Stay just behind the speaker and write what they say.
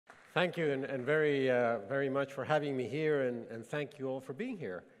Thank you, and very much for having me here, and thank you all for being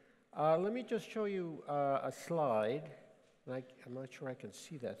here. Let me just show you a slide. I'm not sure I can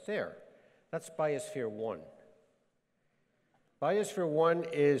see that. There. That's Biosphere 1. Biosphere 1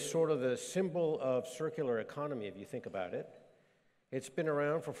 is sort of the symbol of circular economy, if you think about it. It's been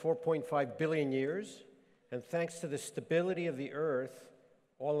around for 4.5 billion years, and thanks to the stability of the Earth,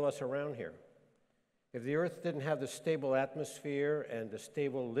 all of us are around here. If the Earth didn't have the stable atmosphere and the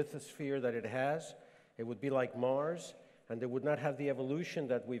stable lithosphere that it has, it would be like Mars, and it would not have the evolution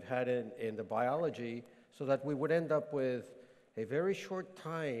that we've had in the biology, so that we would end up with a very short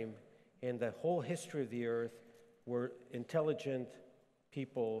time in the whole history of the Earth where intelligent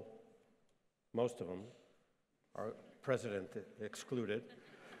people, most of them, our president excluded,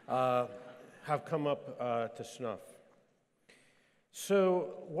 have come up to snuff.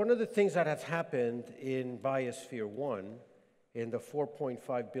 So one of the things that has happened in Biosphere 1, in the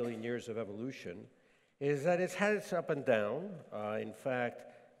 4.5 billion years of evolution, is that it's had its up and down. In fact,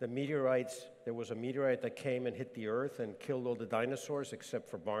 there was a meteorite that came and hit the Earth and killed all the dinosaurs except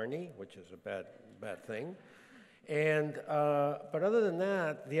for Barney, which is a bad thing. But other than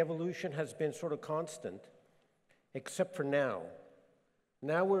that, the evolution has been sort of constant, except for now.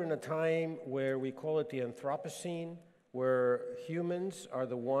 Now we're in a time where we call it the Anthropocene, where humans are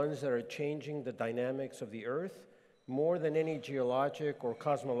the ones that are changing the dynamics of the Earth more than any geologic or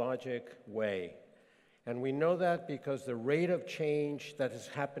cosmologic way. And we know that because the rate of change that is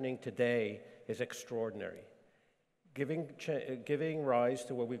happening today is extraordinary, giving rise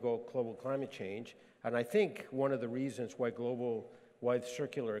to what we call global climate change. And I think one of the reasons why the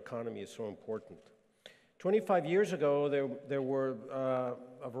circular economy is so important. 25 years ago, there were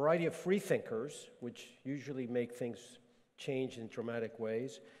a variety of freethinkers, which usually make things change in dramatic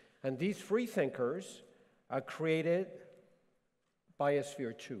ways. And these freethinkers created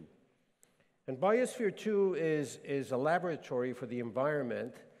Biosphere 2. And Biosphere 2 is a laboratory for the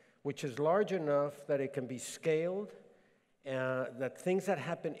environment, which is large enough that it can be scaled, that things that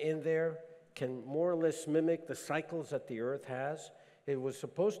happen in there can more or less mimic the cycles that the Earth has. It was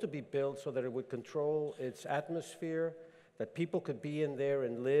supposed to be built so that it would control its atmosphere, that people could be in there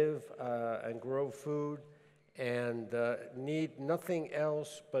and live and grow food and need nothing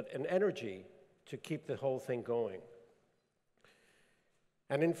else but an energy to keep the whole thing going.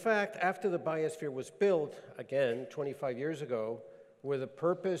 And in fact, after the Biosphere was built, again, 25 years ago, with the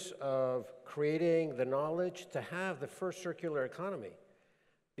purpose of creating the knowledge to have the first circular economy,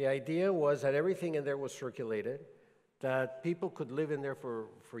 the idea was that everything in there was circulated, that people could live in there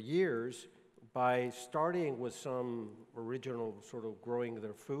for years by starting with some original sort of growing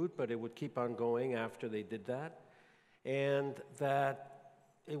their food, but it would keep on going after they did that, and that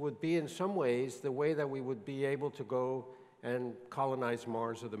it would be in some ways the way that we would be able to go and colonize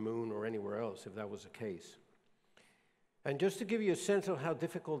Mars or the Moon or anywhere else if that was the case. And just to give you a sense of how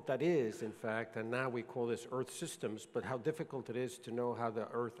difficult that is, in fact, and now we call this Earth systems, but how difficult it is to know how the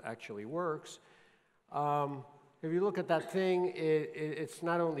Earth actually works, if you look at that thing, it's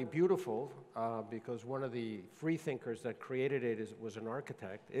not only beautiful, because one of the freethinkers that created it is an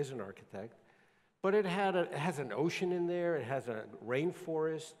architect, but it has an ocean in there, it has a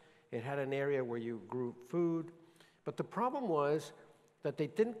rainforest, it had an area where you grew food. But the problem was that they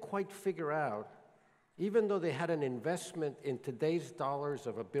didn't quite figure out, even though they had an investment in today's dollars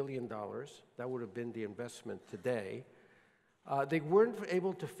of $1 billion, that would have been the investment today, they weren't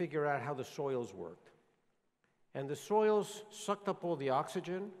able to figure out how the soils worked. And the soils sucked up all the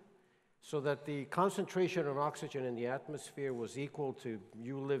oxygen so that the concentration of oxygen in the atmosphere was equal to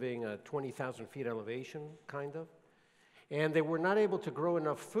you living at 20,000 feet elevation, kind of. And they were not able to grow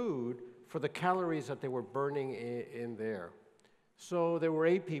enough food for the calories that they were burning in there. So there were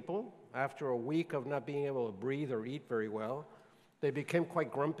 8 people. After a week of not being able to breathe or eat very well, they became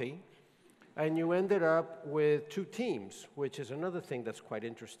quite grumpy. And you ended up with 2 teams, which is another thing that's quite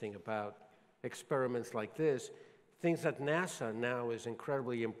interesting about experiments like this, things that NASA now is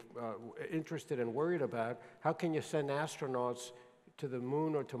incredibly interested and worried about. How can you send astronauts to the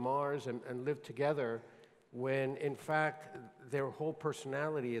Moon or to Mars and live together when, in fact, their whole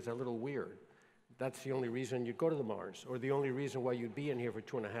personality is a little weird? That's the only reason you'd go to the Mars, or the only reason why you'd be in here for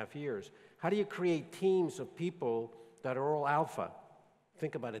 2.5 years. How do you create teams of people that are all alpha?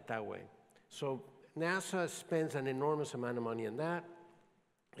 Think about it that way. So NASA spends an enormous amount of money on that,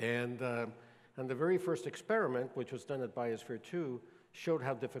 and the very first experiment, which was done at Biosphere 2, showed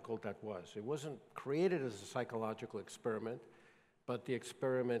how difficult that was. It wasn't created as a psychological experiment, but the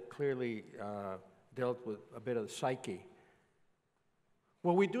experiment clearly dealt with a bit of the psyche.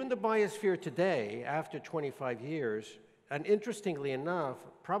 What we do in the Biosphere today, after 25 years, And interestingly enough,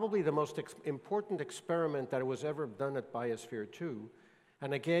 probably the most important experiment that was ever done at Biosphere 2,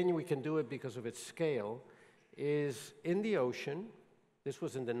 and again, we can do it because of its scale, is in the ocean. This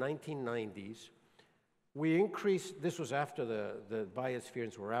was in the 1990s. We increased, this was after the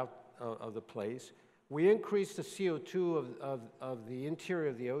biospheres were out of the place. We increased the CO2 of the interior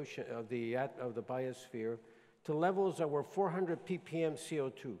of the ocean, of the biosphere, to levels that were 400 ppm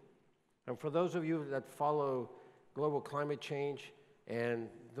CO2. And for those of you that follow global climate change and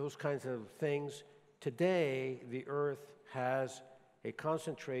those kinds of things, today the Earth has a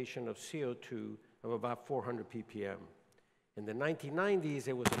concentration of CO2 of about 400 ppm. In the 1990s,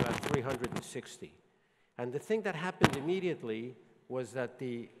 it was about 360. And the thing that happened immediately was that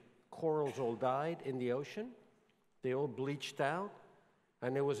the corals all died in the ocean. They all bleached out.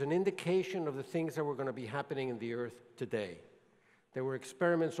 And it was an indication of the things that were going to be happening in the Earth today. There were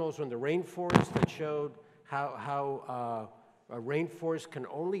experiments also in the rainforest that showed how a rainforest can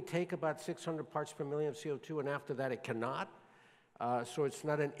only take about 600 parts per million of CO2, and after that it cannot. So it's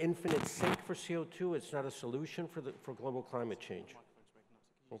not an infinite sink for CO2. It's not a solution for global climate change.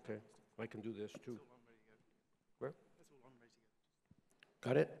 Okay, I can do this too. Where?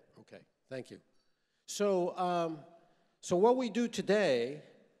 Got it? Okay, thank you. So, so what we do today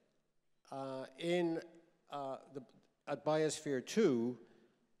at Biosphere 2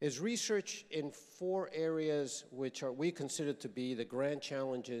 is research in 4 areas which we consider to be the grand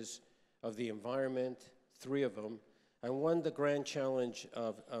challenges of the environment, 3 of them, and 1 the grand challenge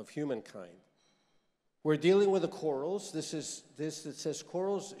of humankind. We're dealing with the corals. This that says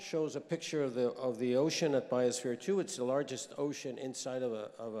corals shows a picture of the ocean at Biosphere 2. It's the largest ocean inside of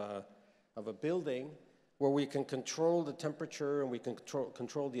a building where we can control the temperature and we can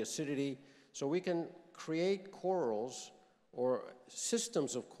control the acidity. So we can create corals or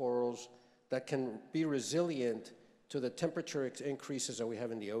systems of corals that can be resilient to the temperature increases that we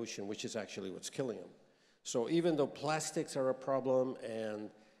have in the ocean, which is actually what's killing them. So even though plastics are a problem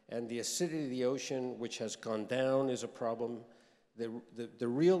and the acidity of the ocean, which has gone down, is a problem, the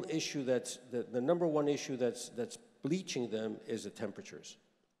real issue the number 1 issue that's bleaching them is the temperatures.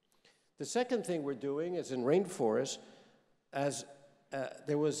 The second thing we're doing is in rainforests, as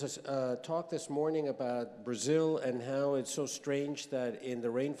there was a talk this morning about Brazil and how it's so strange that in the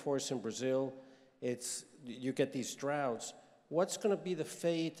rainforests in Brazil, you get these droughts. What's going to be the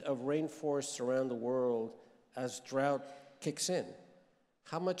fate of rainforests around the world as drought kicks in?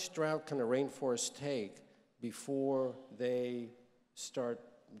 How much drought can a rainforest take before they start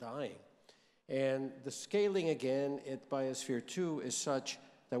dying? And the scaling again at Biosphere 2 is such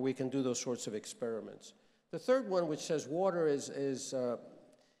that we can do those sorts of experiments. The third one, which says water, is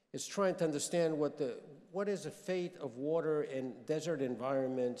trying to understand what is the fate of water in desert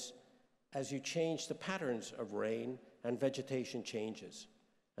environments as you change the patterns of rain and vegetation changes.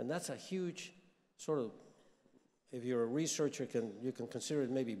 And that's a huge sort of, if you're a researcher, you can consider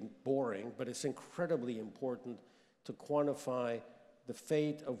it maybe boring, but it's incredibly important to quantify the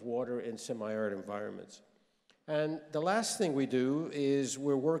fate of water in semi-arid environments. And the last thing we do is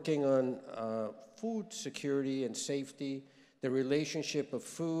we're working on food security and safety, the relationship of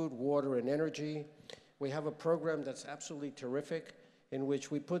food, water, and energy. We have a program that's absolutely terrific in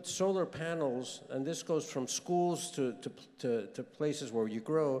which we put solar panels, and this goes from schools to places where you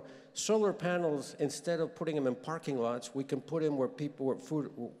grow. Solar panels, instead of putting them in parking lots, we can put them where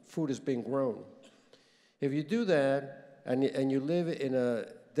food is being grown. If you do that, and you live in a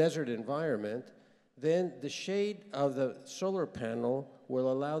desert environment, then the shade of the solar panel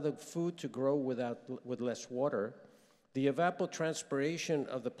will allow the food to grow with less water. The evapotranspiration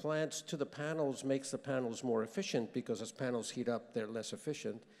of the plants to the panels makes the panels more efficient because as panels heat up, they're less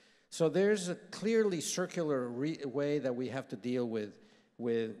efficient. So there's a clearly circular way that we have to deal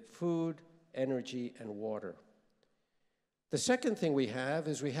with food, energy, and water. The second thing we have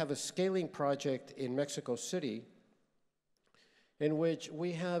is we have a scaling project in Mexico City in which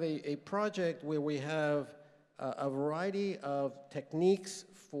we have a project where we have a variety of techniques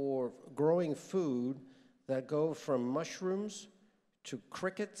for growing food that go from mushrooms to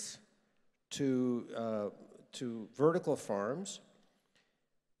crickets to vertical farms.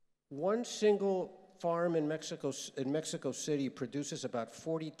 One single farm in Mexico City produces about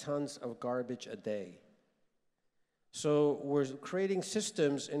 40 tons of garbage a day. So we're creating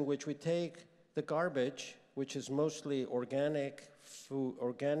systems in which we take the garbage, which is mostly organic food,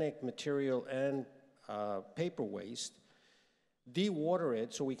 organic material and paper waste, de-water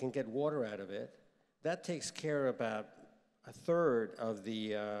it so we can get water out of it. That takes care of about a third of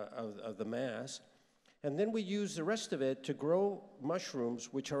the mass. And then we use the rest of it to grow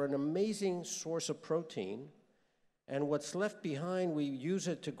mushrooms, which are an amazing source of protein. And what's left behind, we use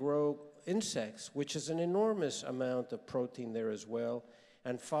it to grow insects, which is an enormous amount of protein there as well,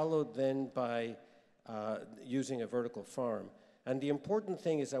 and followed then by using a vertical farm. And the important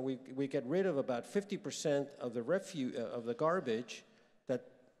thing is that we get rid of about 50% of the refuse, of the garbage that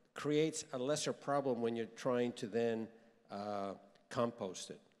creates a lesser problem when you're trying to then compost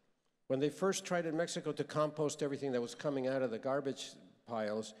it. When they first tried in Mexico to compost everything that was coming out of the garbage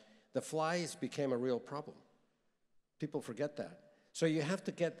piles, the flies became a real problem. People forget that. So you have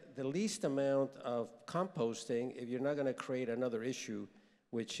to get the least amount of composting if you're not going to create another issue,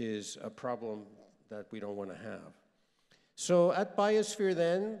 which is a problem that we don't want to have. So at Biosphere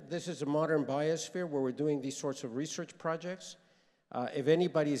then, this is a modern biosphere where we're doing these sorts of research projects. If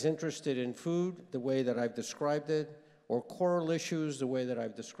anybody's interested in food, the way that I've described it, or coral issues, the way that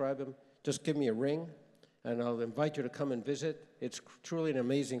I've described them, just give me a ring, and I'll invite you to come and visit. It's truly an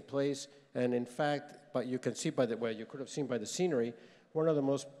amazing place, and in fact, but you can see by the way, you could have seen by the scenery, one of the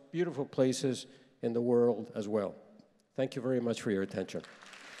most beautiful places in the world as well. Thank you very much for your attention.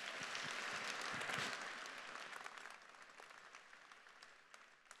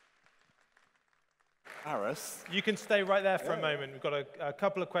 Aris, you can stay right there for a moment. We've got a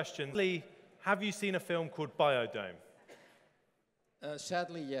couple of questions. Lee, have you seen a film called Biodome?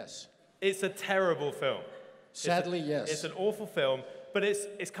 Sadly, yes. It's a terrible film. Sadly, yes. It's an awful film, but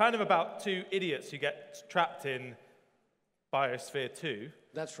it's kind of about two idiots who get trapped in Biosphere 2.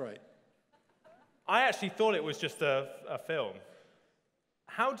 That's right. I actually thought it was just a film.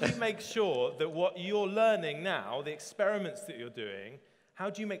 How do you make sure that what you're learning now, the experiments that you're doing, how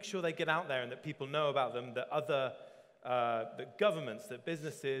do you make sure they get out there and that people know about them, that other that governments, that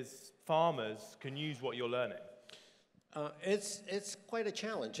businesses, farmers can use what you're learning? It's quite a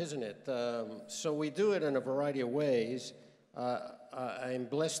challenge, isn't it? So we do it in a variety of ways. I'm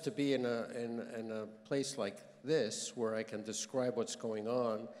blessed to be in a place like this where I can describe what's going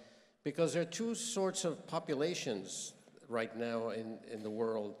on, because there are two sorts of populations right now in the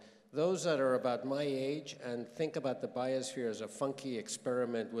world. Those that are about my age and think about the biosphere as a funky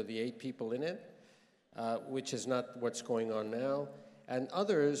experiment with the 8 people in it, which is not what's going on now, and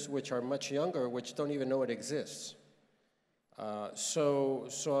others which are much younger, which don't even know it exists.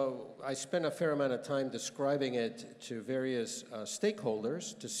 So I spent a fair amount of time describing it to various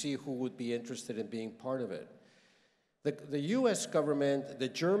stakeholders to see who would be interested in being part of it. The US government, the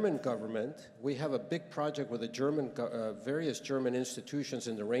German government, we have a big project with the various German institutions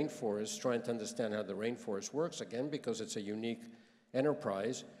in the rainforest trying to understand how the rainforest works, again, because it's a unique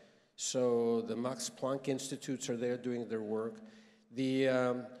enterprise. So the Max Planck Institutes are there doing their work.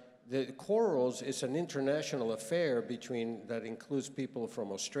 The corals is an international affair that includes people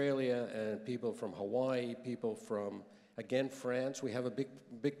from Australia and people from Hawaii, people from, again, France. We have a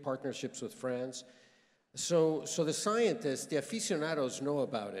big partnerships with France. So the scientists, the aficionados know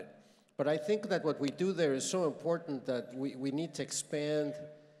about it. But I think that what we do there is so important that we need to expand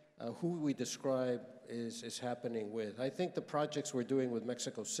who we describe is happening with. I think the projects we're doing with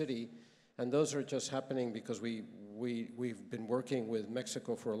Mexico City, and those are just happening because we've been working with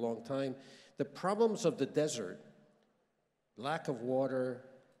Mexico for a long time. The problems of the desert, lack of water,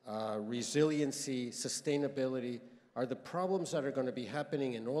 resiliency, sustainability, are the problems that are going to be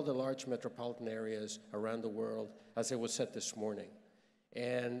happening in all the large metropolitan areas around the world, as it was said this morning.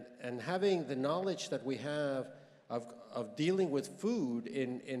 And having the knowledge that we have of dealing with food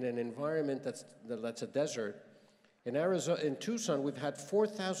in an environment that's a desert, in Arizona, in Tucson, we've had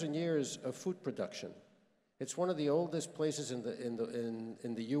 4,000 years of food production. It's one of the oldest places in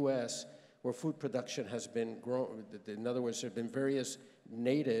the U.S. where food production has been grown. In other words, there have been various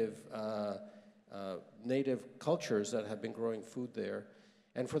native cultures that have been growing food there.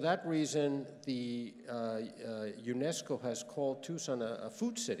 And for that reason, the UNESCO has called Tucson a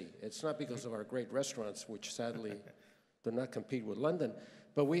food city. It's not because of our great restaurants, which sadly do not compete with London,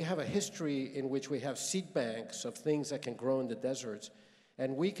 but we have a history in which we have seed banks of things that can grow in the deserts.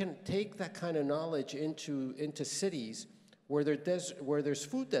 And we can take that kind of knowledge into cities where there's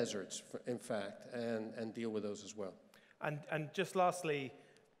food deserts, in fact, and deal with those as well. And just lastly,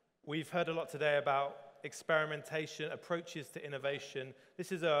 we've heard a lot today about experimentation, approaches to innovation.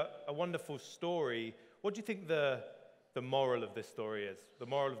 This is a wonderful story. What do you think the moral of this story is? The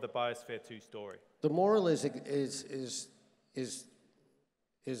moral of the Biosphere 2 story? The moral is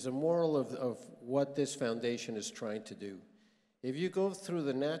a moral of what this foundation is trying to do. If you go through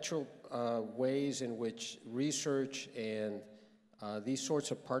the natural ways in which research and these sorts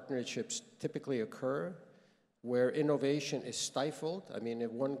of partnerships typically occur, where innovation is stifled. I mean,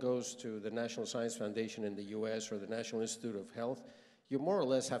 if one goes to the National Science Foundation in the US or the National Institute of Health, you more or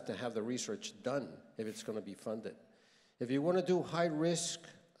less have to have the research done if it's going to be funded. If you want to do high-risk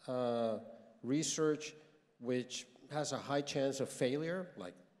research, which has a high chance of failure,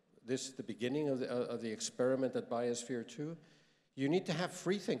 like this, the beginning of the experiment at Biosphere 2, you need to have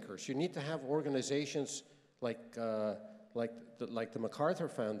free thinkers. You need to have organizations like the MacArthur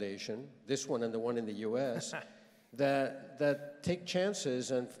Foundation, this one and the one in the US, that take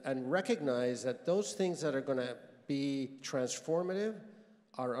chances and recognize that those things that are going to be transformative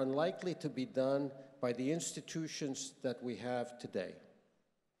are unlikely to be done by the institutions that we have today.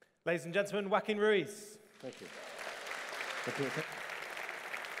 Ladies and gentlemen, Joaquin Ruiz. Thank you.